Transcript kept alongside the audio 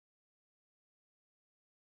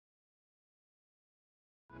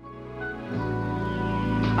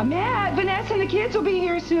Matt, Vanessa and the kids will be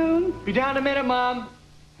here soon. Be down in a minute, Mom.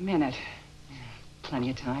 A minute. Plenty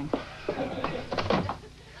of time.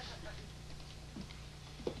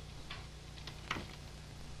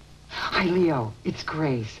 Hi, Leo. It's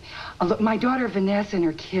Grace. Look, my daughter Vanessa and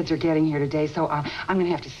her kids are getting here today, so I'm going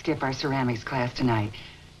to have to skip our ceramics class tonight.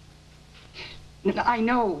 I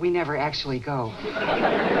know we never actually go.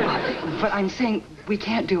 But I'm saying we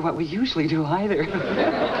can't do what we usually do either.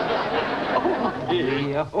 Oh,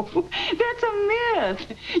 Leo, that's a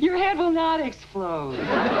myth. Your head will not explode.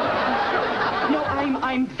 No,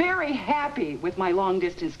 I'm very happy with my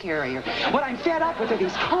long-distance carrier. What I'm fed up with are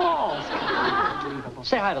these calls. Unbelievable.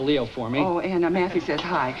 Say hi to Leo for me. Oh, and Matthew says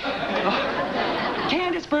hi. Oh,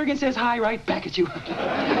 Candace Bergen says hi right back at you.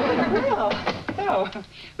 Well, oh,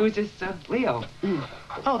 who's this Leo?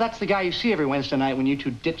 Oh, that's the guy you see every Wednesday night when you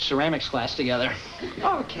two ditch ceramics class together.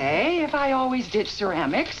 Okay, if I always ditch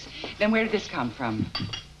ceramics, then where did this come from?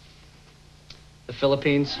 The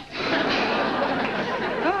Philippines.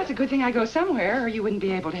 Well, it's a good thing I go somewhere, or you wouldn't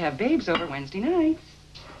be able to have babes over Wednesday nights.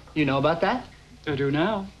 You know about that? I do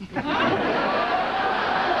now.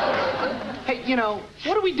 Hey, you know,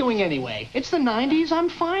 what are we doing anyway? It's the 90s. I'm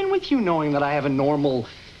fine with you knowing that I have a normal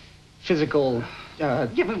physical... Yeah,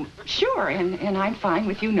 but sure, and I'm fine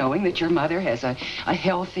with you knowing that your mother has a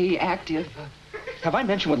healthy, active... Have I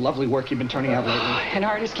mentioned what lovely work you've been turning out lately? An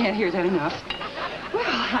artist can't hear that enough. Well,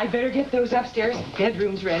 I better get those upstairs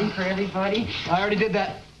bedrooms ready for everybody. I already did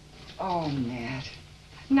that. Oh, Matt.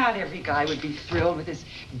 Not every guy would be thrilled with his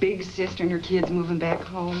big sister and her kids moving back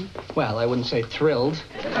home. Well, I wouldn't say thrilled.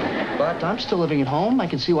 But I'm still living at home. I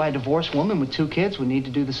can see why a divorced woman with 2 kids would need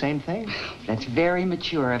to do the same thing. That's very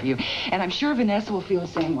mature of you. And I'm sure Vanessa will feel the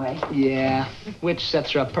same way. Yeah, which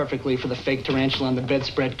sets her up perfectly for the fake tarantula on the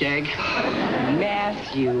bedspread gag.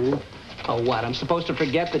 Matthew. Oh, what? I'm supposed to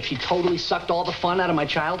forget that she totally sucked all the fun out of my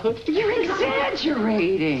childhood? You're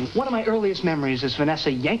exaggerating. One of my earliest memories is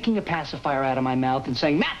Vanessa yanking a pacifier out of my mouth and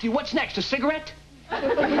saying, Matthew, what's next, a cigarette?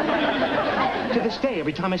 To this day,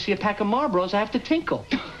 every time I see a pack of Marlboros, I have to tinkle.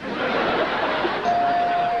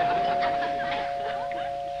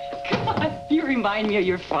 God, you remind me of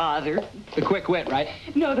your father. The quick wit, right?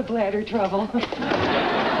 No, the bladder trouble.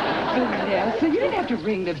 Vanessa, you didn't have to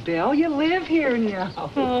ring the bell. You live here now.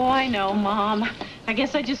 Oh, I know, Mom. I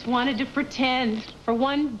guess I just wanted to pretend for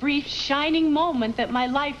one brief shining moment that my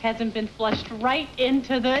life hasn't been flushed right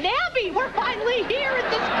into the... Abby, we're finally here. Is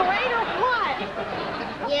this great or what?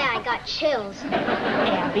 Yeah, I got chills.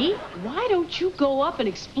 Abby, why don't you go up and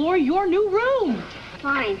explore your new room?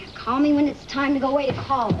 Fine. Call me when it's time to go away to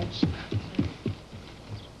college.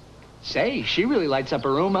 Say, she really lights up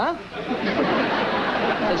her room, huh?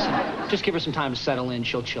 Listen, just give her some time to settle in.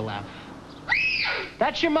 She'll chill out.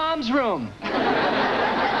 That's your mom's room.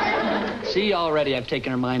 See, already I've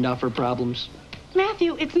taken her mind off her problems.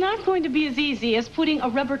 Matthew, it's not going to be as easy as putting a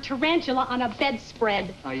rubber tarantula on a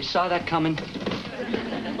bedspread. Oh, you saw that coming?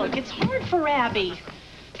 Look, it's hard for Abby.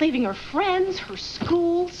 Leaving her friends, her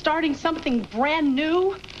school, starting something brand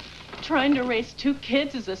new. Trying to raise 2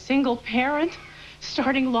 kids as a single parent.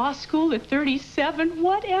 Starting law school at 37.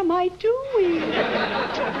 What am I doing?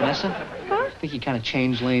 Vanessa? Huh? I think you kind of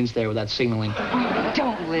changed lanes there with that signaling. Oh,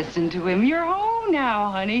 don't listen to him. You're home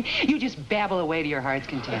now, honey. You just babble away to your heart's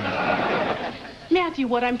content. Matthew,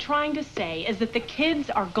 what I'm trying to say is that the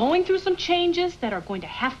kids are going through some changes that are going to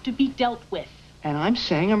have to be dealt with. And I'm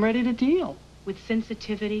saying I'm ready to deal. With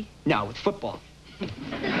sensitivity? No, with football.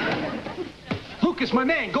 Lucas, my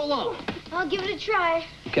man, go long. I'll give it a try.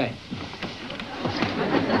 Okay.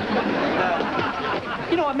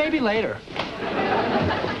 You know what, maybe later.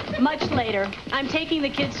 Much later. I'm taking the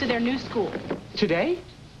kids to their new school. Today?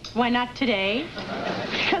 Why not today?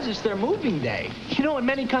 Because it's their moving day. You know, in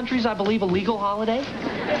many countries, I believe a legal holiday.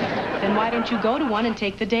 Then why don't you go to one and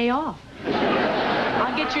take the day off?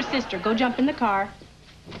 I'll get your sister. Go jump in the car.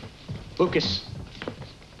 Lucas,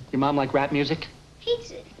 your mom like rap music? Hates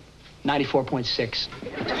it. 94.6.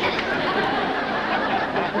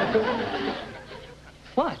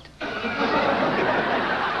 What?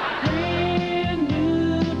 Brand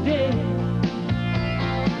new day,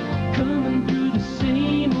 coming through the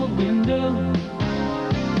same old window.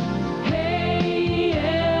 Hey,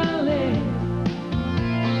 LA,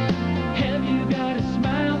 have you got a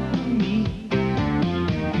smile for me?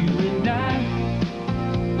 You and I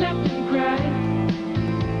laughed and cried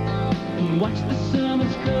and watched the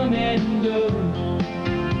summers come and go,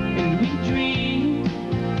 and we dreamed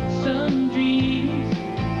some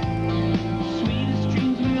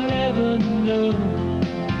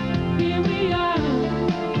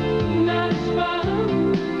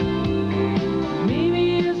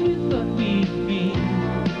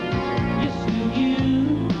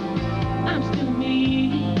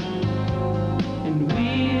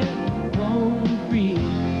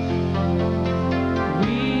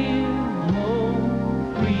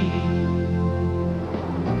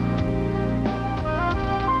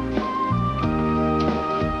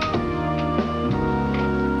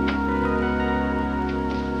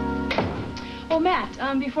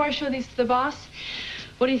Matt, before I show these to the boss,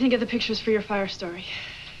 what do you think of the pictures for your fire story?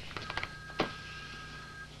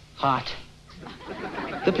 Hot.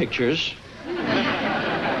 The pictures.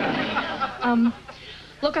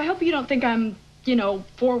 Look, I hope you don't think I'm,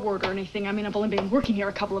 forward or anything. I mean, I've only been working here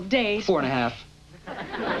a couple of days. 4.5.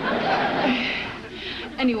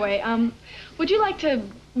 Anyway, would you like to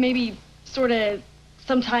maybe sort of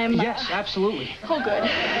sometime... Yes, absolutely. Oh, good.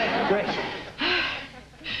 Great.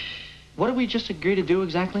 What did we just agree to do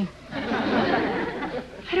exactly?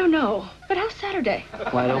 I don't know, but how's Saturday?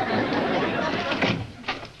 Wide open.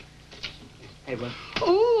 Hey, bud.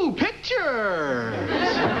 Ooh, pictures!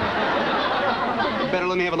 Better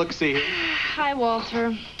let me have a look-see. Hi,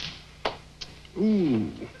 Walter. Ooh,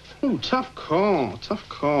 tough call, tough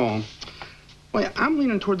call. Well, yeah, I'm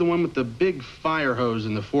leaning toward the one with the big fire hose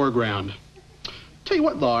in the foreground. Tell you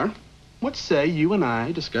what, Laura, what say you and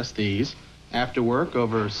I discuss these after work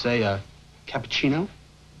over, say, a cappuccino?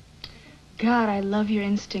 God, I love your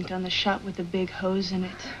instinct on the shot with the big hose in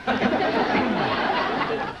it.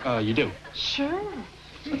 You do? Sure.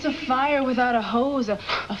 What's a fire without a hose? A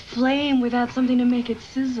flame without something to make it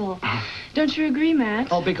sizzle? Don't you agree, Matt?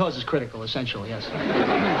 Oh, big hose is critical, essential, yes.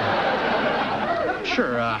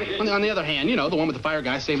 Sure, on the other hand, the one with the fire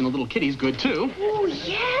guy saving the little kitty's good, too. Oh,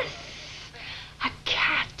 yes! A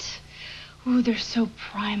cat. Ooh, they're so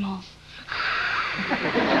primal.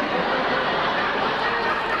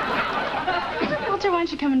 Walter, why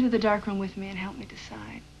don't you come into the dark room with me and help me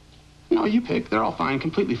decide? No, you pick. They're all fine,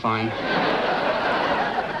 completely fine.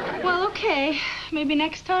 Well, okay. Maybe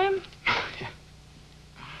next time? Okay.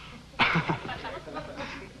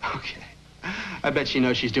 I bet she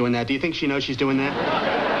knows she's doing that. Do you think she knows she's doing that?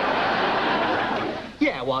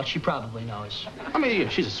 Yeah, well, she probably knows. I mean,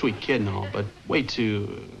 she's a sweet kid and all, but way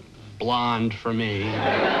too blonde for me.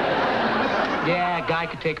 Yeah, a guy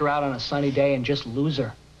could take her out on a sunny day and just lose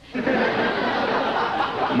her.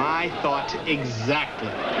 My thought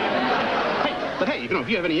exactly. But hey, if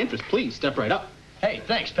you have any interest, please step right up. Hey,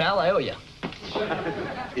 thanks, pal. I owe you.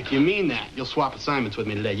 If you mean that, you'll swap assignments with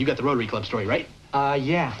me today. You got the Rotary Club story, right?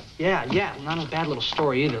 Yeah. Not a bad little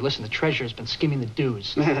story either. Listen, the treasurer's been skimming the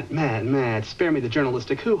dues. Matt, spare me the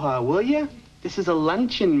journalistic hoo-ha, will you? This is a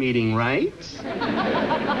luncheon meeting, right?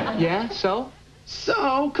 Yeah, so?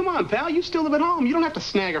 So, come on, pal. You still live at home. You don't have to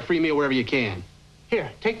snag a free meal wherever you can.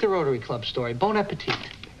 Here, take the Rotary Club story. Bon appetit.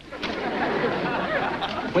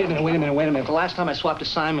 Wait a minute. The last time I swapped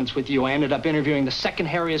assignments with you, I ended up interviewing the second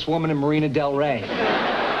hairiest woman in Marina Del Rey.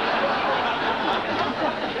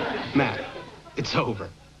 Matt, it's over.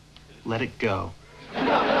 Let it go.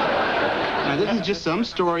 Now, this is just some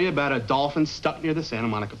story about a dolphin stuck near the Santa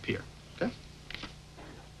Monica Pier, okay?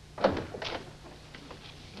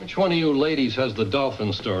 Which one of you ladies has the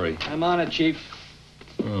dolphin story? I'm on it, Chief.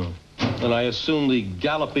 Oh. And I assume the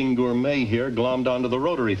galloping gourmet here glommed onto the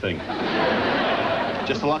Rotary thing.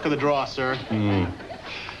 Just the luck of the draw, sir.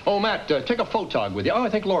 Oh, Matt, take a photog with you. Oh, I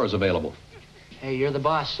think Laura's available. Hey, you're the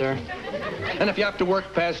boss, sir. And if you have to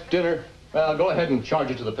work past dinner, well, go ahead and charge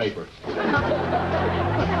it to the paper. Don't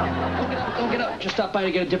get up. Just stop by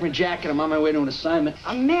to get a different jacket. I'm on my way to an assignment.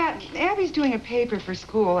 Matt, Abby's doing a paper for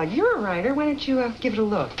school. You're a writer. Why don't you give it a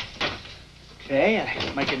look? Okay,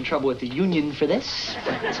 I might get in trouble with the union for this,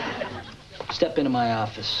 but step into my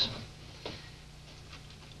office.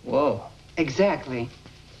 Whoa. Exactly.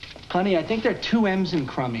 Honey, I think there are 2 M's in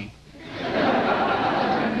crummy.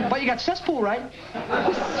 But you got cesspool, right?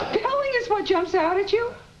 Spelling is what jumps out at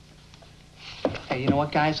you? Hey, you know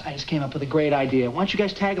what, guys? I just came up with a great idea. Why don't you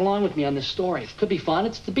guys tag along with me on this story? It could be fun.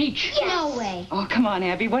 It's the beach. Yes. No way. Oh, come on,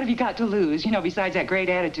 Abby. What have you got to lose? Besides that great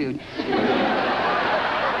attitude.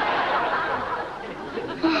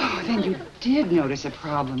 Oh, then you did notice a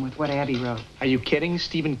problem with what Abby wrote. Are you kidding?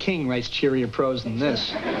 Stephen King writes cheerier prose than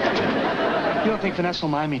this. You don't think Vanessa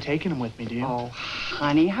will mind me taking him with me, do you? Oh,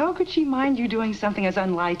 honey, how could she mind you doing something as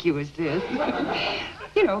unlike you as this?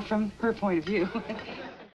 From her point of view.